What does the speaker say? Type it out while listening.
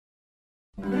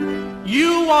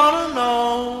You wanna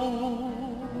know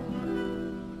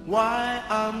why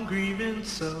I'm grieving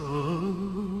so,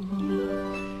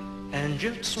 and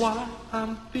just why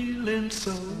I'm feeling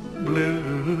so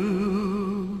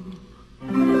blue.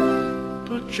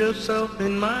 Put yourself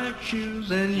in my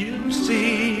shoes and you'll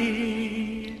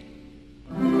see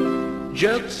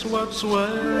just what's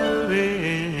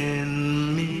worrying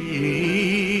me.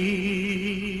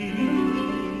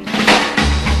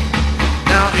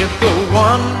 Now if the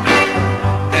one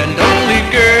and only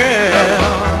girl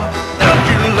that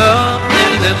you love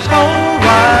in this whole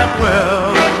wide world